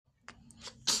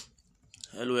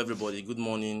Hello, everybody. Good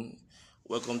morning.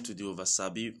 Welcome to the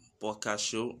Oversabi podcast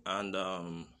show. And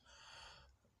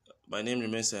my name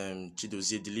remains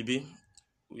Chidozie Dilibi.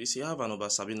 We still have an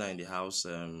Oversabina in the house,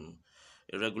 a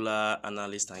regular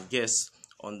analyst and guest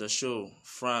on the show,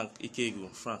 Frank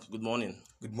Ikegu. Frank, good morning.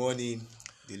 Good morning,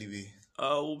 Delivery.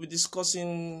 We'll be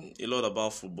discussing a lot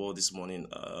about football this morning.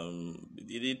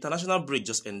 The international break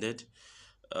just ended.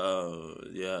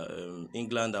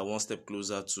 England are one step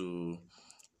closer to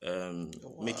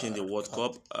making the World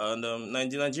Cup, and the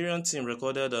Nigerian team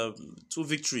recorded two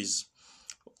victories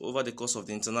over the course of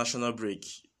the international break.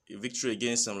 A victory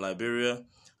against Liberia,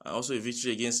 and also a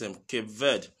victory against Cape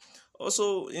Verde.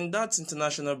 Also, in that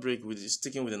international break, with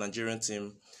sticking with the Nigerian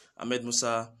team, Ahmed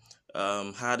Musa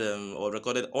had or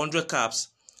recorded 100 caps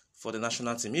for the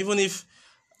national team. Even if,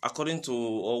 according to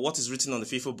or what is written on the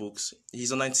FIFA books,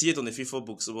 he's on 98 on the FIFA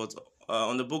books, but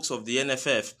on the books of the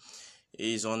NFF,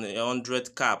 he's on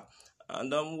 100 cap.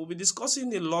 And we'll be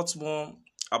discussing a lot more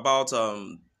about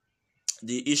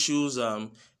the issues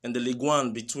in the Ligue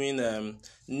 1 between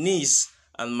Nice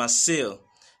and Marseille.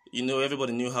 You know,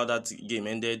 everybody knew how that game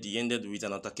ended. He ended with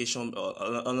an altercation.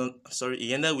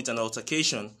 He ended with an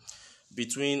altercation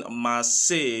between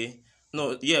Marseille.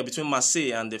 Between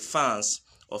Marseille and the fans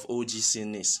of OGC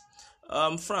Nice.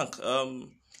 Frank,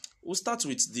 we'll start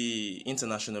with the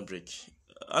international break,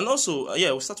 and also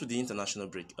we'll start with the international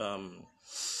break.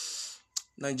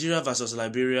 Nigeria versus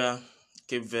Liberia,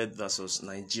 Cape Verde versus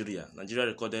Nigeria. Nigeria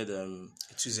recorded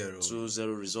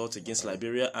 2-0 result against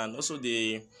Liberia, and also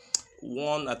they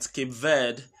won at Cape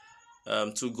Verde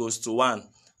 2-1.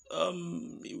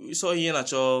 We saw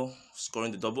Iheanacho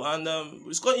scoring the double, and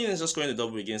we saw Iheanacho scoring the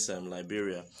double against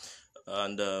Liberia.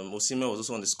 And Osimhen was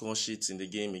also on the score sheet in the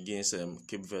game against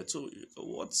Cape Verde. So,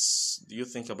 what do you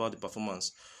think about the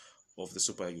performance of the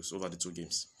Super Eagles over the two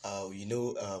games?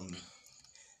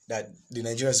 That the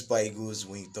Nigerian Super Eagles,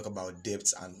 when you talk about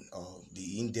depth and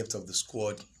the in-depth of the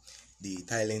squad, the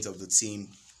talent of the team,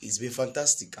 it's been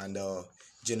fantastic. And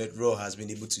Janet Raw has been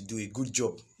able to do a good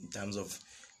job in terms of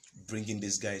bringing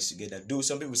these guys together. Though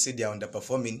some people say they are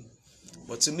underperforming,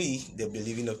 but to me, they've been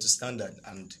living up to standard.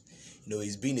 And,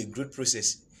 it's been a good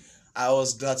process. I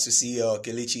was glad to see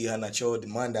Kelechi Iheanacho, the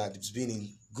man that has been in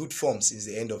good form since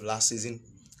the end of last season,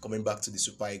 coming back to the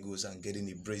Super Eagles and getting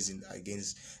a brazen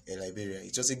against Liberia.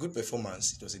 It was a good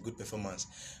performance.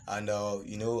 And,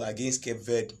 against Cape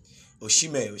Verde,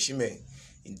 Osimhen,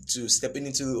 stepping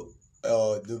into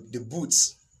the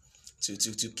boots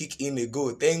to kick in a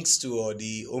goal, thanks to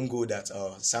the home goal that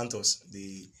Santos,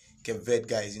 the Cape Verde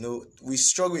guys, we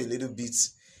struggle a little bit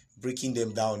breaking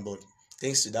them down, but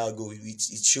thanks to that goal, it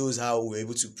shows how we're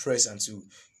able to press and to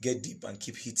get deep and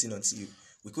keep hitting until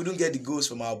we couldn't get the goals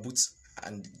from our boots,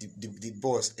 and the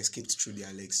balls escaped through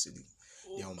their legs to the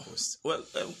home post. Well,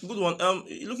 good one.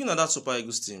 Looking at that Super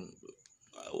Eagles team,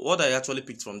 what I actually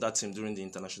picked from that team during the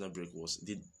international break was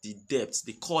the depth,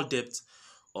 the core depth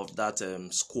of that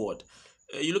squad.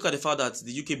 You look at the fact that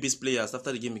the UK-based players,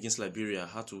 after the game against Liberia,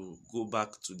 had to go back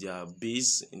to their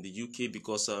base in the UK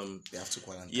because they have to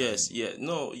quarantine.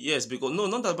 Not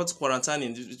about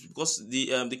quarantining, because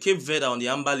the Cape Verde are on the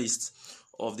amber list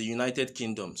of the United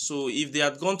Kingdom. So if they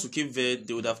had gone to Cape Verde,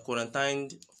 they would have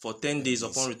quarantined for 10 days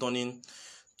upon returning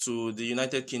to the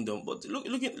United Kingdom. But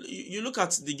you look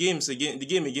at the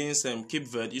game against Cape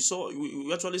Verde,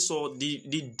 we actually saw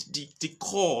the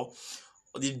core,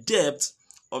 the depth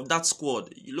of that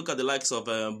squad. You look at the likes of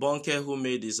Bonke, who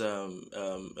made his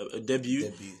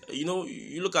debut.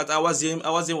 You look at Awaziem.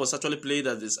 Awaziem was actually played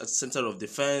at the center of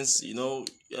defense.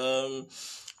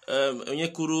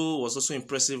 Onyekuru was also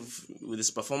impressive with his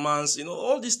performance.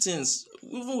 All these things,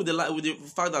 even with the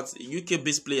fact that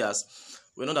UK-based players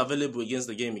were not available against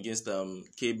the game against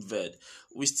Cape Verde,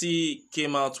 we still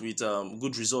came out with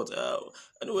good result.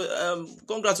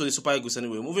 Congrats to the Super Eagles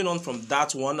anyway. Moving on from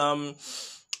that one,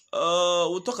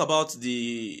 we'll talk about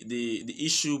the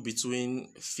issue between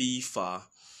FIFA,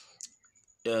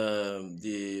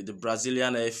 the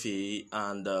Brazilian FA,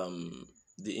 and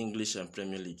the English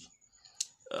Premier League.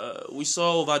 We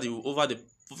saw over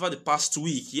the past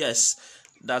week,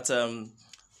 that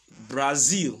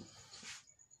Brazil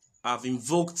have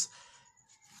invoked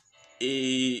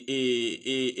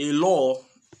a law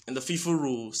in the FIFA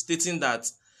rule stating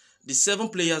that the 7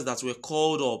 players that were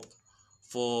called up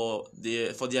for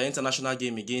their international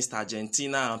game against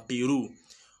Argentina and Peru,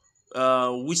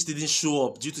 which didn't show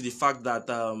up due to the fact that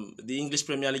the English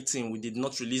Premier League team, we did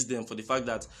not release them for the fact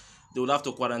that they would have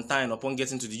to quarantine upon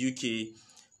getting to the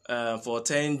UK for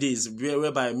 10 days,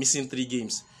 whereby missing 3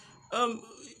 games.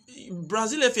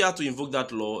 Brazil FA had to invoke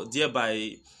that law,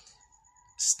 thereby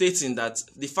stating that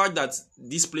the fact that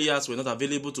these players were not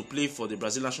available to play for the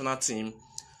Brazil national team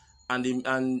and they were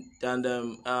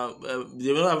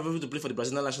not able to play for the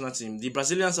Brazilian national team, the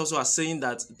Brazilians also are saying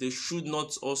that they should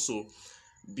not also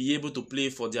be able to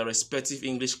play for their respective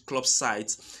English club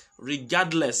sides,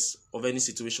 regardless of any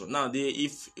situation. Now,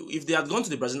 if they had gone to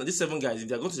the Brazilian, these 7 guys, if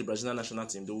they had gone to the Brazilian national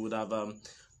team, they would have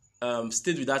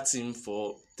stayed with that team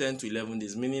for 10 to 11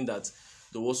 days, meaning that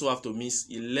they will also have to miss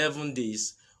 11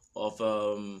 days of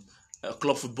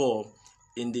club football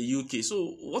in the UK.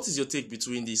 So, what is your take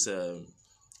between this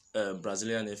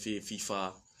Brazilian FA,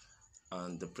 FIFA,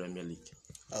 and the Premier League?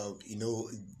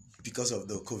 Because of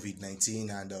the COVID-19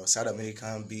 and South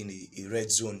America being a red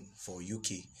zone for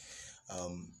UK,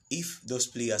 if those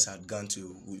players had gone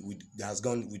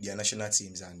with their national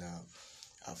teams and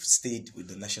have stayed with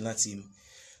the national team,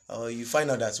 you find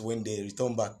out that when they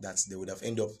return back, that they would have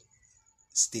ended up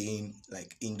staying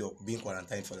like indoor, being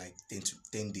quarantined for like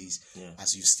 10 days,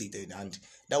 as you stated, and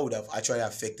that would have actually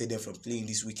affected them from playing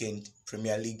this weekend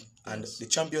Premier League, and the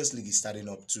Champions League is starting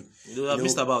up too. They have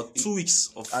missed about 2 weeks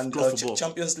of club football.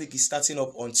 Champions League is starting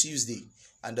up on Tuesday,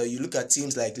 and you look at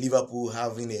teams like Liverpool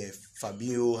having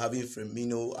Fabinho, having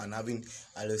Firmino, and having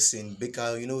Alisson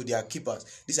Becker. They are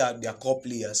keepers. These are their core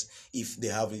players. If they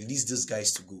have released these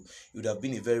guys to go, it would have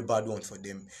been a very bad one for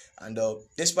them. And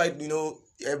despite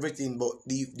everything, but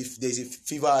there's a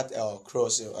FIFA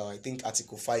cross. I think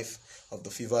Article 5 of the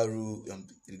FIFA rule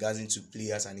regarding to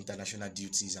players and international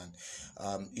duties, and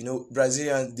the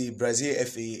Brazilian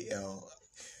FA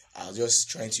are just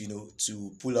trying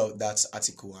to pull out that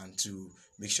article and to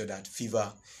make sure that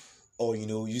FIFA or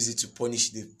use it to punish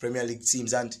the Premier League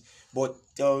teams. But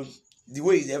the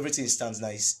way everything stands now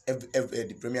is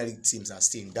the Premier League teams are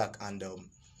staying dark, and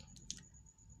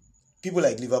people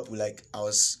like Liverpool, like I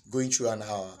was going through an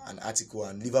article,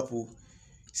 and Liverpool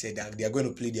said that they are going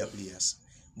to play their players.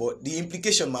 But the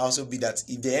implication might also be that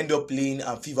if they end up playing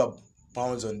and FIFA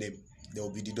pounds on them, they will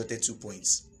be deducted 2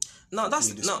 points. Now that's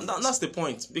the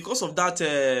point. Because of that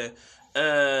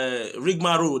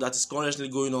rigmarole that is currently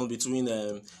going on between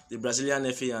the Brazilian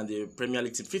FA and the Premier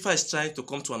League team, FIFA is trying to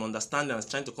come to an understanding and is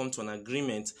trying to come to an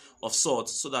agreement of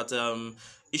sorts so that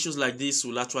issues like this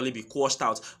will actually be quashed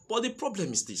out. But the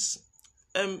problem is this.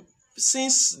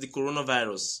 Since the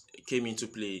coronavirus came into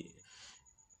play,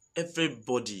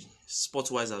 everybody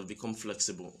sport-wise has become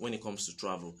flexible when it comes to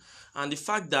travel, and the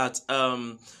fact that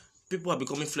people are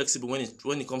becoming flexible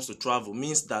when it comes to travel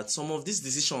means that some of these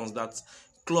decisions that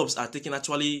clubs are taking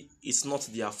actually it's not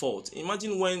their fault.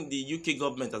 Imagine when the UK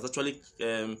government has actually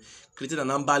created an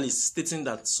amber list stating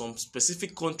that some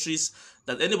specific countries,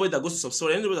 that anybody that goes to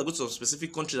some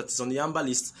specific country that is on the amber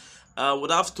list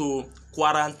would have to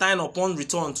quarantine upon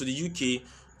return to the UK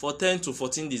for 10 to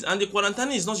 14 days. And the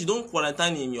quarantine is not, you don't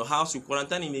quarantine in your house, you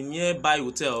quarantine in a nearby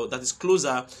hotel that is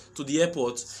closer to the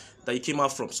airport that you came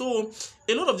out from. So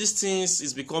a lot of these things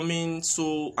is becoming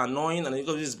so annoying, and a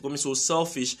lot of this is becoming so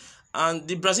selfish. And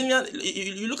the Brazilian,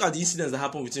 you look at the incidents that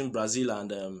happened between Brazil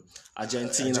and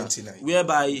Argentina,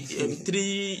 whereby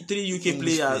three UK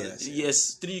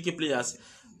players, 3 UK players,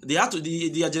 they had to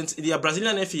the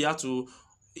Brazilian FA had to.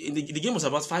 The game was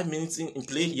about 5 minutes in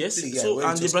play, yes.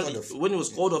 When it was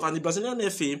called off, and the Brazilian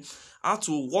FA had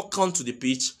to walk onto the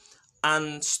pitch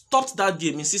and stopped that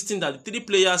game, insisting that the 3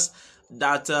 players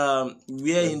that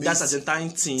were in that Argentine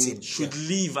team should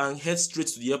leave and head straight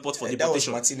to the airport for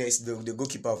deportation. That was Martinez, the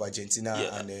goalkeeper of Argentina,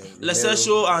 and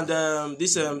Lesercio and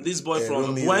this boy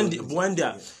from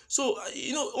Buendia. So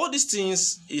all these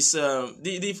things is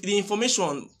the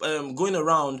information going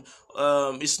around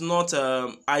is not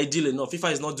ideal enough.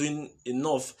 FIFA is not doing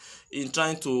enough in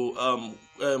trying to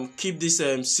keep this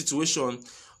situation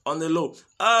on the low.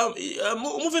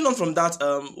 Moving on from that,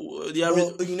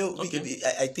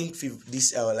 I think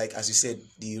this, like as you said,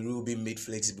 the rule being made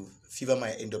flexible, FIFA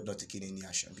might end up not taking any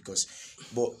action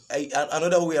but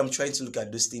another way I'm trying to look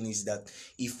at this thing is that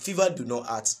if FIFA do not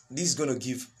act, this is going to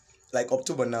give, like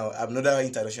October now, another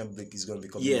international break is going to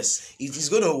be coming. Yes. It is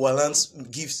going to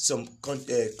give some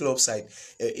club side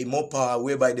a more power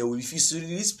whereby they will refuse to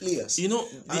release players.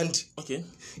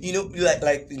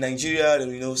 Like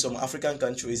Nigeria, some African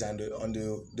countries and on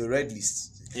the red list.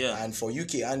 Yeah. And for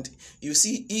UK, and you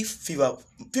see, if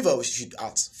FIFA should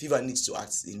act, FIFA needs to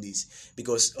act in this,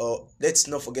 because let's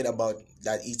not forget about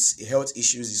that it's health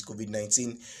issues, is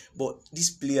COVID-19, but these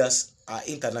players are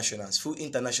internationals, full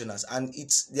internationals, and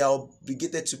they are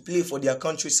obligated to play for their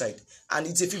countryside, and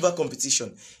it's a FIFA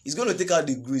competition. It's going to take out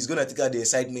the glue, it's going to take out the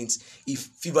excitement if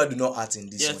FIFA do not act in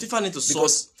this. Yeah, FIFA need to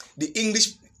source, because the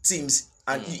English teams.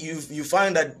 And you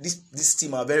find that this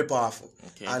team are very powerful,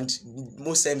 and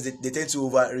most times they tend to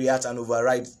overreact and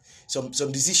override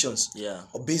some decisions. Yeah.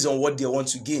 Based on what they want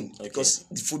to gain, because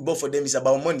the football for them is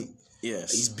about money.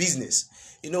 Yes. It's business.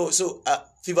 So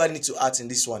FIFA need to act in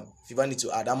this one. FIFA need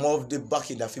to act. I'm more of the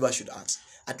backing that FIFA should act.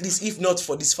 At least, if not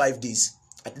for these 5 days,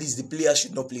 at least the players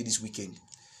should not play this weekend.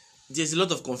 There's a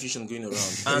lot of confusion going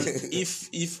around, and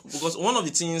if because one of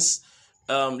the things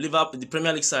Liverpool, the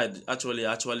Premier League side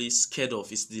actually scared of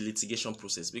is the litigation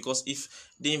process, because if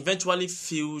they eventually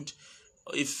field,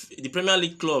 if the Premier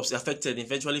League clubs affected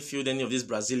eventually field any of these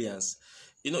Brazilians,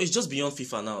 it's just beyond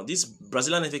FIFA now. This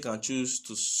Brazilian FA can choose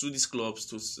to sue these clubs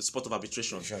to the sport of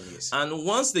arbitration. Yes. And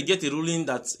once they get a ruling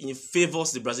that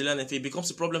favors the Brazilian FA, it becomes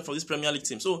a problem for this Premier League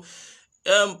team. So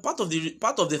part of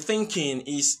the thinking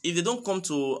is, if they don't come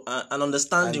to an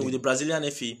understanding with the Brazilian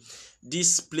FA,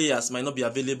 these players might not be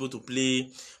available to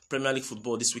play Premier League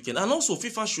football this weekend. And also,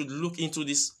 FIFA should look into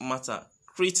this matter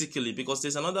critically, because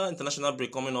there's another international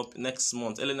break coming up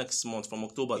early next month from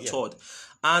October 3rd.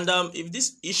 And if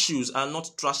these issues are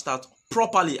not trashed out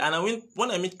properly, and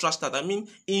when I mean trashed out, I mean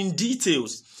in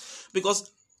details,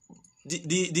 because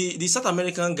the South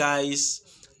American guys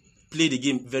played the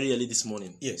game very early this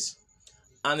morning. Yes.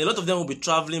 And a lot of them will be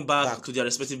traveling back to their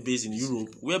respective base in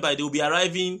Europe, whereby they will be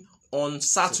arriving on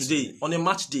Saturday, on a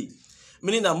match day.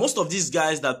 Meaning that most of these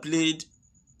guys that played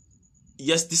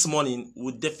this morning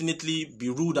would definitely be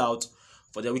ruled out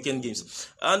for their weekend games.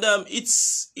 And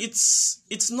it's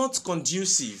not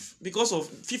conducive because of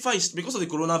because of the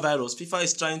coronavirus. FIFA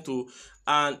is trying to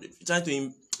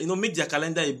make their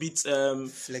calendar a bit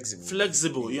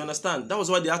flexible. You understand? That was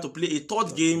why they had to play a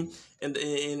third game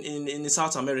in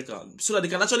South America, so that they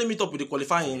can actually meet up with the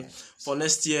qualifying for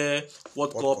next year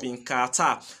World Cup in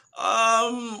Qatar.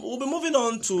 We'll be moving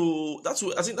on to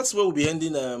I think that's where we'll be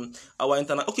ending our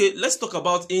internet. Okay, let's talk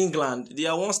about England. They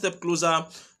are one step closer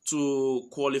to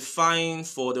qualifying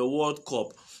for the World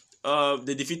Cup.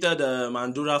 They defeated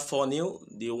Andorra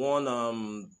 4-0. They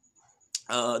won.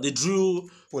 They drew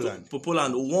Poland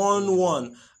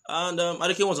 1-1. And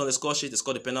Harry Kane was on the score sheet. He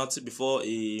scored a penalty before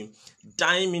a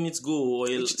 9-minute goal.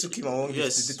 Which took him among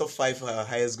the top 5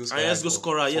 highest goal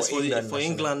scorer. Yes, for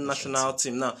England national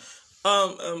team. Now,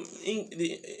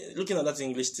 looking at that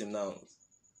English team now,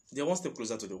 they're one step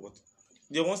closer to the World.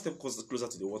 They're one step closer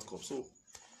to the World Cup. So,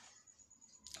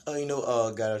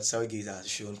 Gareth Southgate has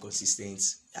shown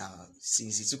consistency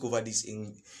since he took over this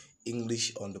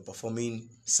English underperforming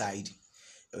side.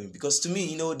 Because to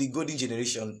me, the golden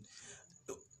generation,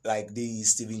 like the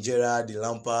Steven Gerrard, the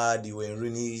Lampard, the Wayne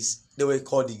Rooney's, they were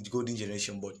called the golden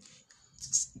generation. But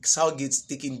Southgate's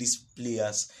taking these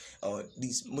players,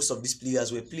 most of these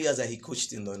players were players that he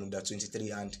coached in the under 23,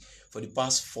 and for the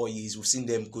past 4 years we've seen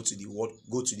them go to the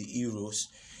Euros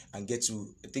and get to,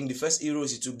 I think the first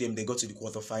Euros he took them, they got to the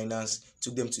quarterfinals,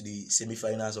 took them to the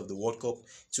semi-finals of the World Cup,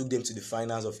 took them to the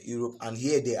finals of Europe, and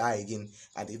here they are again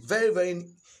at a very, very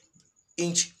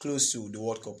inch close to the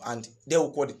World Cup, and they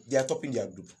are topping their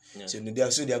group. Yeah. So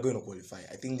they are going to qualify.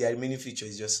 I think their remaining feature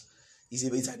is just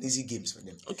it's an easy games for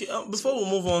them. Okay, before we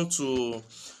move on to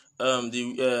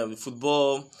the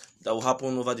football that will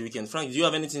happen over the weekend, Frank, do you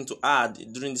have anything to add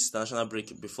during this international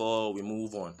break before we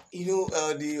move on?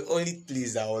 The only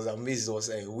place that I was amazed was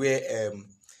where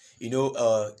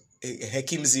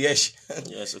Hakim Ziyech.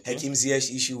 Yes, okay. Hakim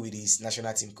Ziyech issue with his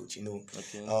national team coach.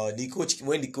 Okay.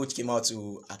 When the coach came out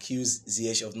to accuse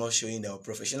Ziyech of not showing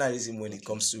professionalism when it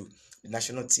comes to the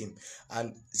national team,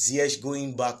 and Ziyech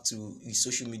going back to his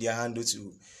social media handle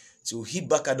to hit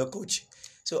back at the coach.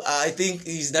 So I think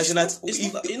his national the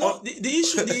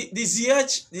issue the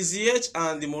Ziyech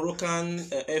and the Moroccan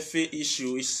FA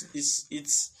issue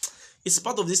it's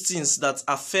part of these things that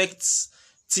affects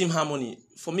team harmony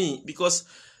for me, because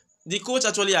the coach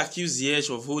actually accused Ziyech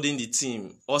of holding the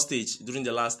team hostage during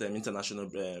the last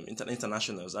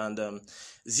internationals, and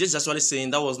Ziyech is actually saying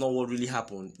that was not what really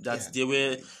happened. That there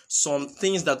were some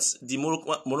things that the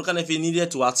Moroccan FA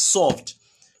needed to have solved,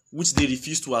 which they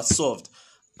refused to have solved,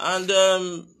 and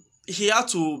he had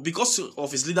to, because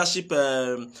of his leadership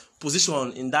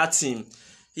position in that team,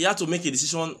 he had to make a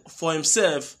decision for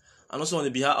himself and also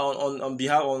on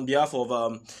behalf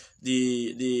of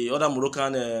the other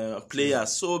Moroccan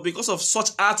players. So because of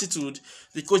such attitude,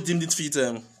 the coach deemed it fit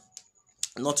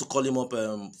not to call him up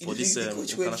for this. The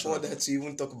coach went further to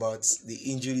even talk about the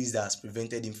injuries that has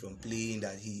prevented him from playing.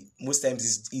 That he most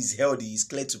times he's healthy, he's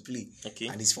clear to play,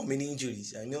 and he's for many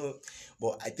injuries. I know,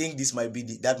 but I think might be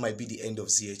the end of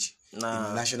Ziyech in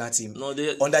the national team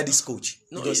under this coach.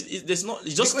 No, there's not.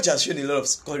 The coach has shown a lot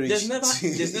of courage. There's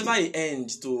never an end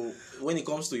to when it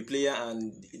comes to a player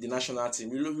and the national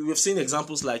team. We've seen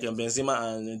examples like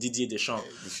Benzema and Didier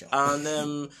Deschamps.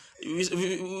 And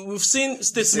we've seen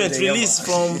statement released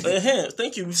from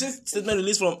thank you. We've seen statement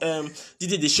released from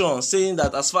Didier Deschamps saying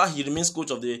that as far as he remains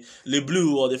coach of the Le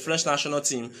Bleu or the French national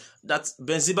team, that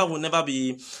Benzema will never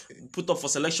be put up for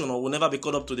selection or will never be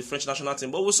called up to the French national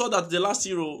team. But we saw that the last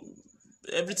Euro,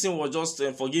 everything was just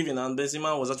forgiven, and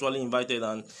Benzema was actually invited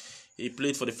and he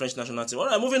played for the French national team. All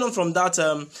right, moving on from that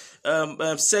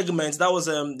segment, that was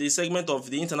the segment of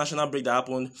the international break that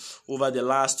happened over the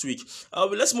last week.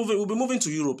 Let's move. We'll be moving to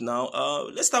Europe now.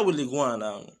 Let's start with Ligue 1.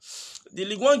 The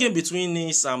Ligue 1 game between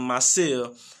Nice and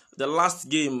Marseille, the last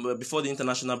game before the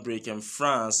international break in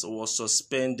France, was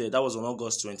suspended. That was on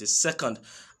August 22nd.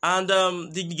 And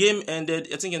the game ended,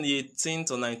 I think in the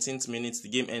 18th or 19th minute, the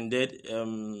game ended.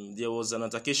 There was an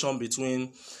altercation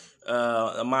between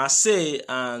Marseille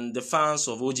and the fans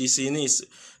of OGC Nice.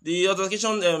 The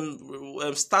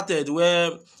altercation started where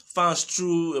fans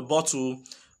threw a bottle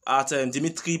at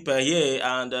Dimitri Payet,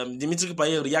 and Dimitri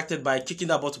Payet reacted by kicking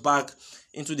that bottle back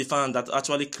into the fan that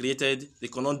actually created the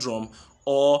conundrum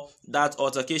or that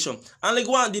altercation. And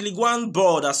the Ligue 1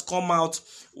 board has come out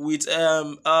with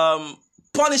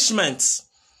punishments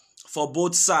for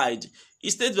both sides.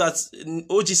 It states that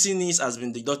OGC Nice has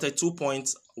been deducted 2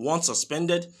 points, 1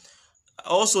 suspended.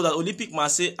 Also, that Olympique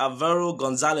Marseille Alvaro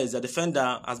Gonzalez, the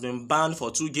defender, has been banned for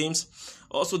 2 games.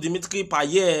 Also, Dimitri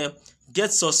Payet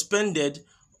gets suspended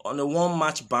on a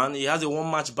 1-match ban. He has a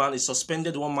 1-match ban, a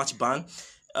suspended 1-match ban.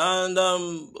 And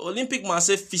Olympique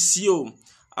Marseille Fissio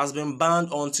has been banned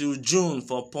until June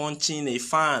for punching a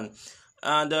fan.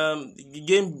 And the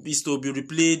game is to be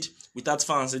replayed without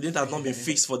fans. The date has not been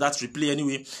fixed for that replay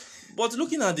anyway. But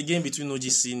looking at the game between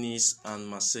OGC Nice and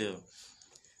Marseille,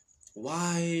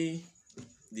 why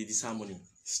the disharmony?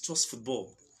 It's just football.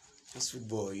 It's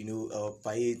football.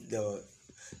 Payet,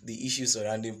 the issues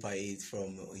surrounding Payet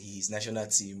from his national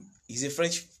team. He's a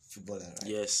French footballer, right?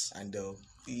 Yes. And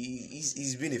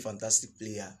he's been a fantastic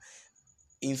player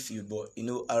in football.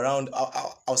 Around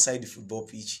outside the football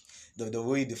pitch, the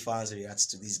way the fans react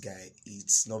to this guy,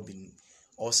 it's not been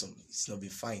awesome. It's not been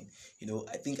fine.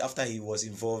 I think after he was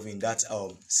involved in that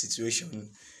situation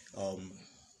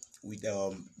with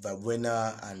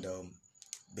Valbuena and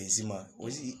Benzema,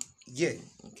 was he? Yeah.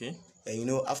 Okay. And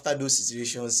after those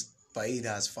situations, Payet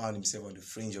has found himself on the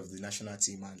fringe of the national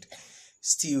team, and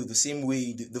still the same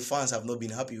way the fans have not been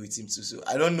happy with him too. So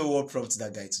I don't know what prompted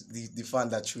that guy to the fan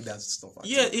that threw that stuff at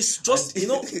him. It's just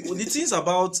the things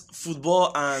about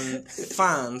football and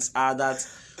fans are that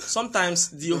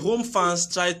sometimes the home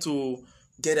fans try to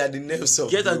get at the nerves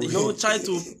of try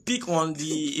to pick on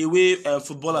the away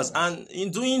footballers, and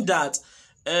in doing that,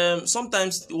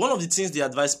 sometimes one of the things they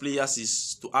advise players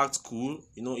is to act cool.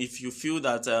 If you feel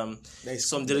that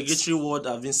some derogatory word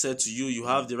have been said to you, you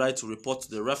have the right to report to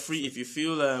the referee. If you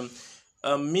feel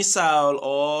a missile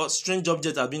or strange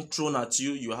object have been thrown at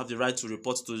you, you have the right to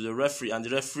report to the referee, and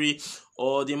the referee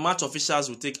or the match officials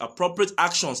will take appropriate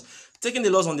actions. Taking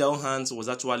the laws on their own hands was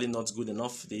actually not good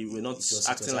enough. They were not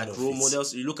acting like role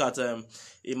models. You look at a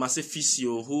Marseille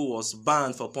Fissio who was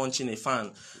banned for punching a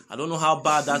fan. I don't know how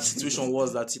bad that situation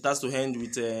was that it has to end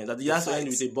with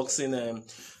a boxing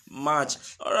match.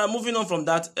 All right, moving on from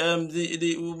that,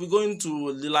 we're going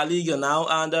to the La Liga now,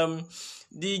 and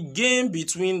the game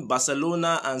between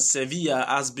Barcelona and Sevilla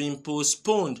has been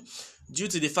postponed due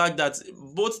to the fact that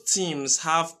both teams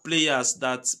have players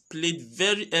that played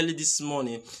very early this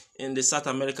morning in the South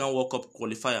American World Cup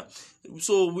qualifier.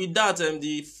 So with that,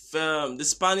 the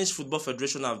Spanish Football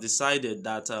Federation have decided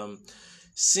that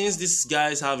since these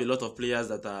guys have a lot of players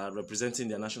that are representing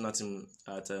their national team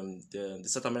at the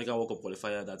South American World Cup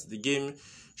qualifier, that the game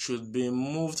should be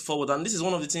moved forward. And this is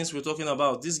one of the things we're talking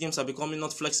about. These games are becoming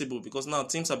not flexible because now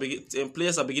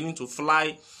players are beginning to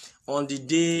fly on the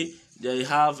day they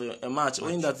have a match,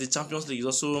 knowing that the Champions League is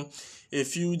also a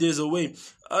few days away.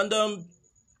 And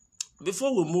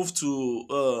before we move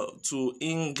to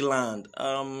England,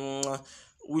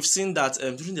 we've seen that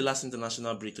during the last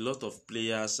international break, a lot of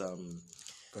players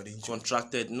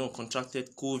contracted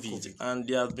COVID, and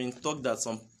there have been talk that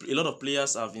a lot of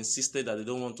players have insisted that they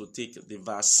don't want to take the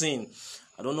vaccine.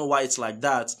 I don't know why it's like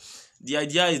that. The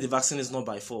idea is the vaccine is not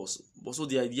by force. Also,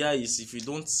 the idea is if you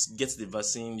don't get the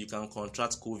vaccine, you can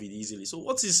contract COVID easily. So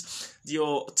what is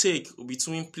your take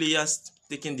between players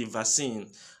taking the vaccine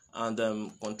and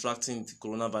contracting the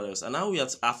coronavirus, and how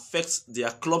it affects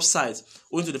their club side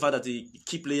owing to the fact that the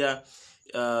key player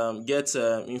gets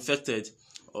infected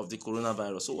of the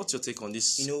coronavirus? So what's your take on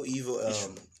this?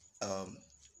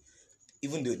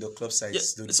 Even the club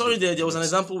sides. There was an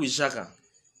example with Xhaka.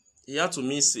 He had to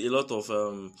miss a lot of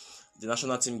the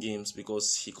national team games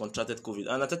because he contracted COVID.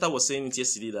 And Arteta was saying it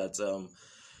yesterday that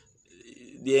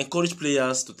they encourage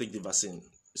players to take the vaccine.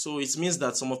 So it means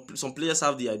that some players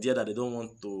have the idea that they don't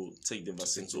want to take the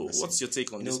vaccine. So what's your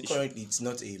take on this issue? Currently it's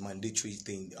not a mandatory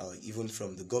thing, even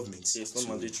from the government. Yeah, it's not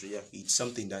mandatory. Yeah, it's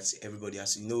something that everybody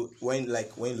has to. When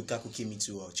Lukaku came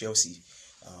into Chelsea,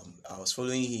 I was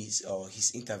following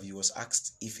his interview. Was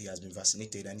asked if he has been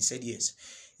vaccinated, and he said yes.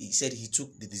 He said he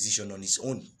took the decision on his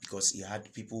own because he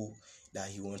had people that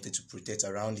he wanted to protect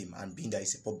around him, and being that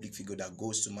he's a public figure that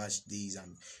goes to match days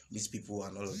and meets people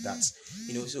and all of that,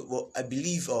 So, I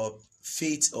believe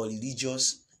faith or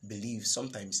religious belief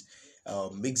sometimes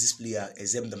makes this player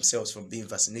exempt themselves from being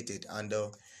vaccinated, and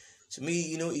to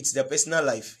me, it's their personal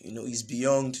life. It's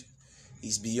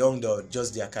beyond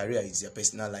just their career. It's their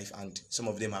personal life, and some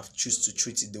of them have choose to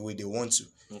treat it the way they want to.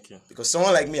 Okay. Because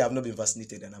someone like me, I've not been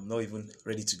vaccinated, and I'm not even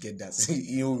ready to get that.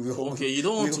 Okay, you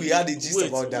don't want to. We had a gist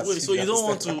about that. Wait, so you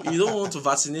don't want to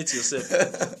vaccinate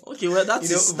yourself? Okay, well that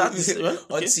is well,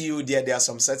 okay. Until there are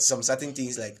some certain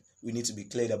things like we need to be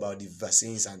cleared about the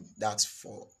vaccines, and that's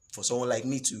for someone like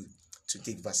me to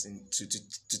take vaccine to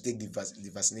take the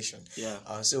vaccination. Yeah.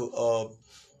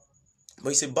 But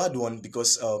it's a bad one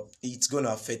because it's gonna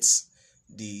affect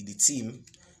the team.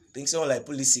 I think someone like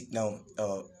Pulisic now.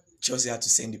 Chelsea had to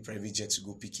send the private jet to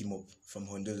go pick him up from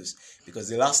Honduras because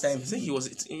the last time I think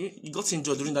he got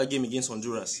injured during that game against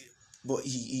Honduras. But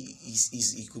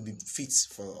he could be fit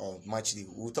for match day.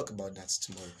 We'll talk about that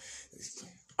tomorrow.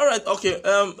 All right. Okay.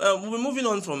 We're moving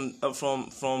on from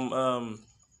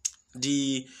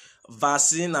the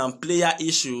vaccine and player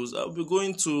issues. We're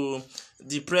going to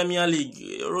the Premier League.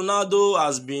 Ronaldo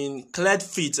has been cleared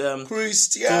fit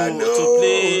Cristiano to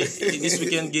play this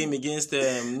weekend game against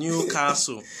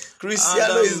Newcastle.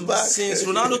 Cristiano is back. Since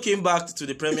Ronaldo came back to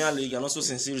the Premier League, and also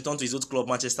since he returned to his old club,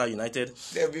 Manchester United,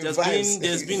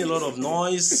 there's been a lot of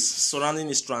noise surrounding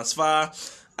his transfer.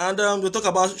 And they talk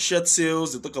about shirt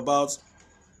sales, they talk about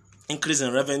increase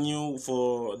in revenue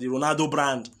for the Ronaldo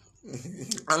brand.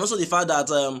 And also the fact that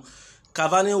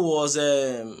Cavani was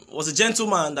a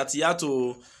gentleman, that he had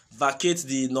to vacate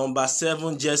the number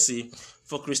 7 jersey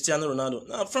for Cristiano Ronaldo.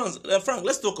 Now, Frank,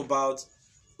 let's talk about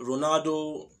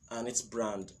Ronaldo and its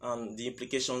brand and the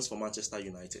implications for Manchester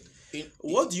United.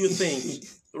 What do you think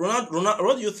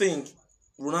what do you think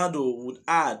Ronaldo would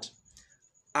add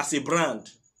as a brand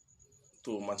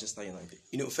to Manchester United?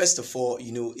 First of all,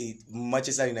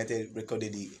 Manchester United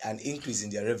recorded an increase in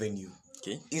their revenue.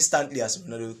 Okay. Instantly as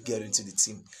Ronaldo get into the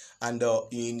team, and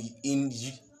in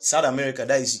South America,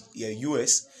 that is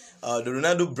US, the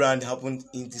Ronaldo brand happened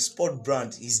in the sport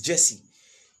brand. His jersey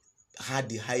had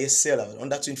the highest seller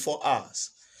under 24 hours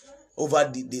over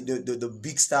the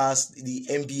big stars, the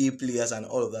NBA players, and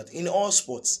all of that in all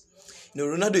sports.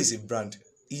 Ronaldo is a brand.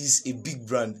 He's a big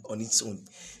brand on its own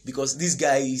because this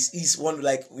guy is one,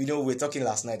 like we were talking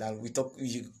last night, and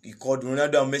you called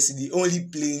Ronaldo and Messi the only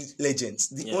playing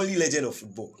legends, only legend of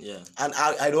football. Yeah. And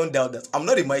I don't doubt that. I'm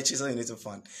not a Manchester United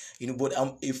fan, but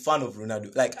I'm a fan of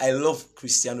Ronaldo. Like, I love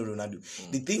Cristiano Ronaldo.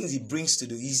 The things he brings to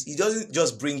he doesn't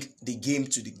just bring the game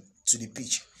to the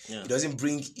pitch. Yeah.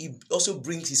 He also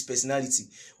brings his personality,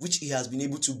 which he has been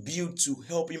able to build to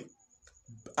help him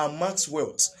amass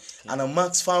wealth and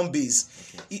amass fan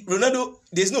base. Ronaldo,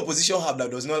 there's no opposition hub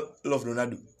that does not love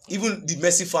Ronaldo. Even the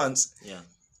Messi fans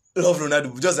love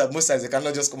Ronaldo, just that most times they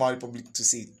cannot just come out in public to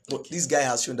say it. But this guy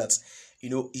has shown that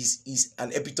he's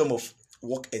an epitome of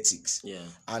work ethics. Yeah.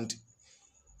 And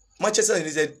Manchester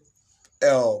United,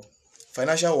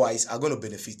 financial wise, are going to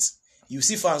benefit. You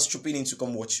see fans trooping in to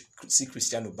come see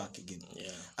Cristiano back again.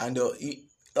 Yeah. And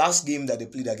last game that they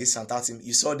played against Southampton,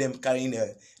 you saw them carrying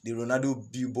the Ronaldo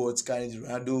billboards, carrying the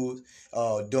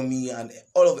Ronaldo dummy, and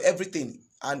all of everything.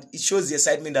 And it shows the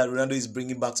excitement that Ronaldo is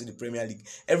bringing back to the Premier League.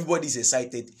 Everybody is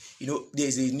excited.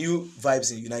 There's a new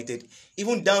vibes in United,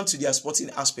 even down to their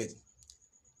sporting aspect.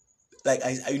 Like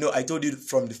I told you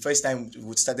from the first time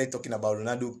we started talking about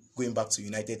Ronaldo going back to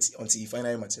United until he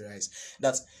finally materialized,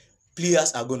 that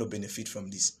players are going to benefit from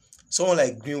this. Someone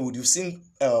like Greenwood, you've seen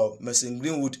Mason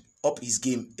Greenwood up his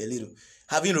game a little.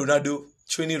 Having Ronaldo,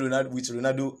 training with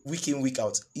Ronaldo week in, week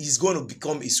out, he's going to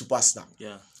become a superstar.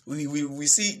 Yeah. We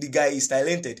see the guy is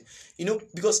talented.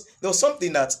 Because there was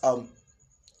something that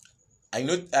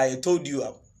I told you.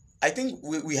 I think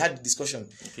we had a discussion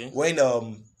when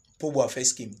Pogba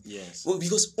first came. Yes. Well,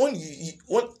 because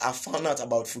what I found out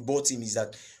about football team is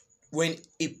that when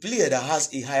a player that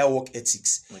has a higher work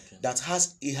ethics, that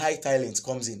has a high talent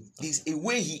comes in, there's a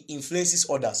way he influences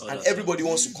others and everybody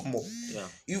wants to come up. Yeah.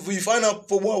 If we find out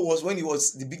Pogba was when he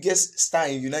was the biggest star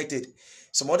in United,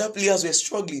 some other players were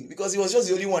struggling because he was just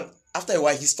the only one after a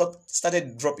while he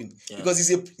started dropping because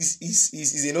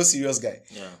he's a no serious guy.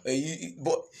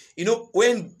 But you know,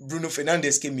 when Bruno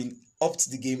Fernandes came in,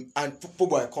 upped the game, and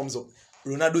Pogba comes up,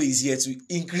 Ronaldo is here to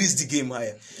increase the game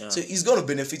higher. So he's going to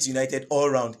benefit United all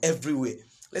around, everywhere.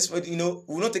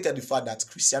 We'll not take out the fact that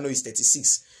Cristiano is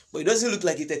 36, but he doesn't look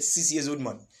like a 36 years old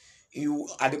man.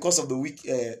 At the course of the week,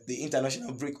 the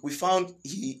international break, we found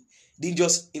he didn't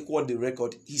just equal the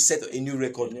record, he set a new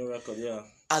record.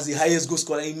 As the highest goal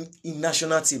scorer in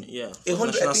national team.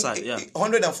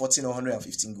 114 or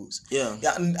 115 goals.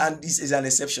 And this is an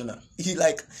exceptional. He,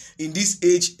 like, in this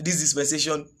age, this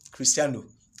dispensation, Cristiano,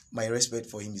 my respect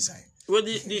for him is high. Well,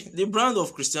 the brand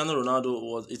of Cristiano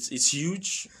Ronaldo it's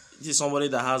huge. This is somebody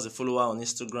that has a follower on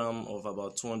Instagram of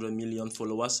about 200 million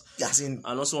followers. And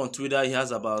also on Twitter, he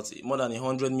has about more than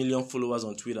 100 million followers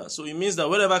on Twitter. So it means that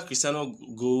wherever Cristiano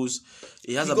goes,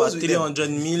 he has about 300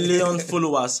 million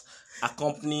followers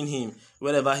accompanying him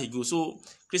wherever he goes. So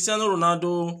Cristiano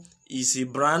Ronaldo is a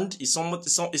brand, is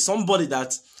somebody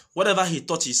that whatever he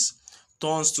touches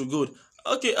turns to good.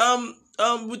 Okay,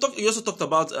 we also talked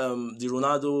about the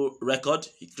Ronaldo record.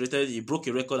 He broke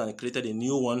a record and created a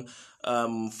new one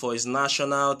for his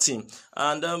national team.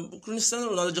 And Cristiano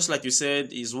Ronaldo, just like you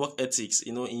said, his work ethics,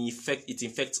 it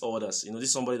infects others. This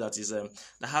is somebody that is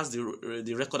that has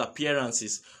the record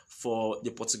appearances for the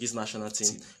Portuguese national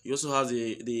team. He also has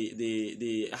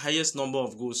the highest number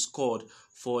of goals scored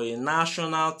for a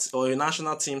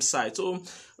national team side. So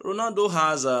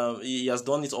Ronaldo he has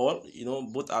done it all,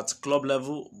 both at club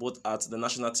level, both at the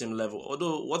national team level.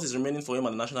 Although what is remaining for him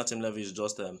at the national team level is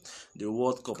just the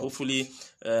World Cup. Hopefully,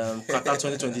 Qatar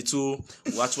 2022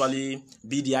 will actually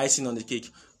be the icing on the cake.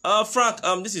 Frank,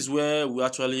 this is where we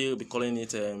actually be calling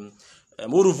it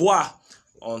au revoir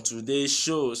on today's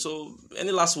show. So,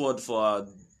 any last word for our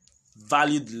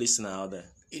valued listener out there?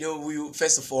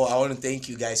 First of all, I want to thank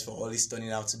you guys for always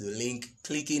turning out to the link,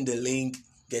 clicking the link,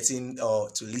 getting to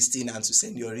listen and to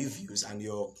send your reviews and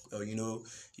your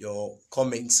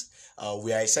comments.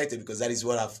 We are excited because that is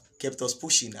what have kept us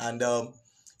pushing. And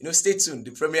stay tuned.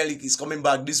 The Premier League is coming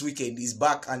back this weekend. It's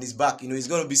back and it's back. It's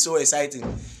going to be so exciting.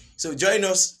 So join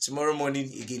us tomorrow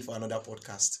morning again for another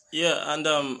podcast.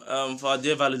 And for our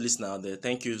dear valued listener out there,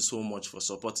 thank you so much for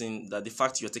supporting. That the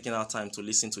fact you're taking our time to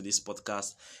listen to this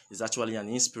podcast is actually an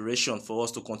inspiration for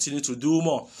us to continue to do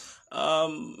more.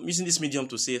 Using this medium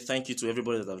to say thank you to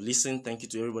everybody that have listened, thank you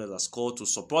to everybody that has called to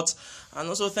support, and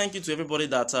also thank you to everybody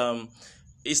that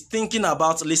is thinking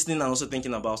about listening and also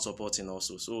thinking about supporting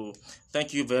also. So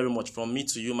thank you very much from me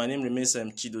to you. My name remains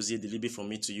Chidozie Dilibi from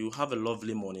me to you. Have a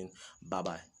lovely morning.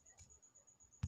 Bye-bye.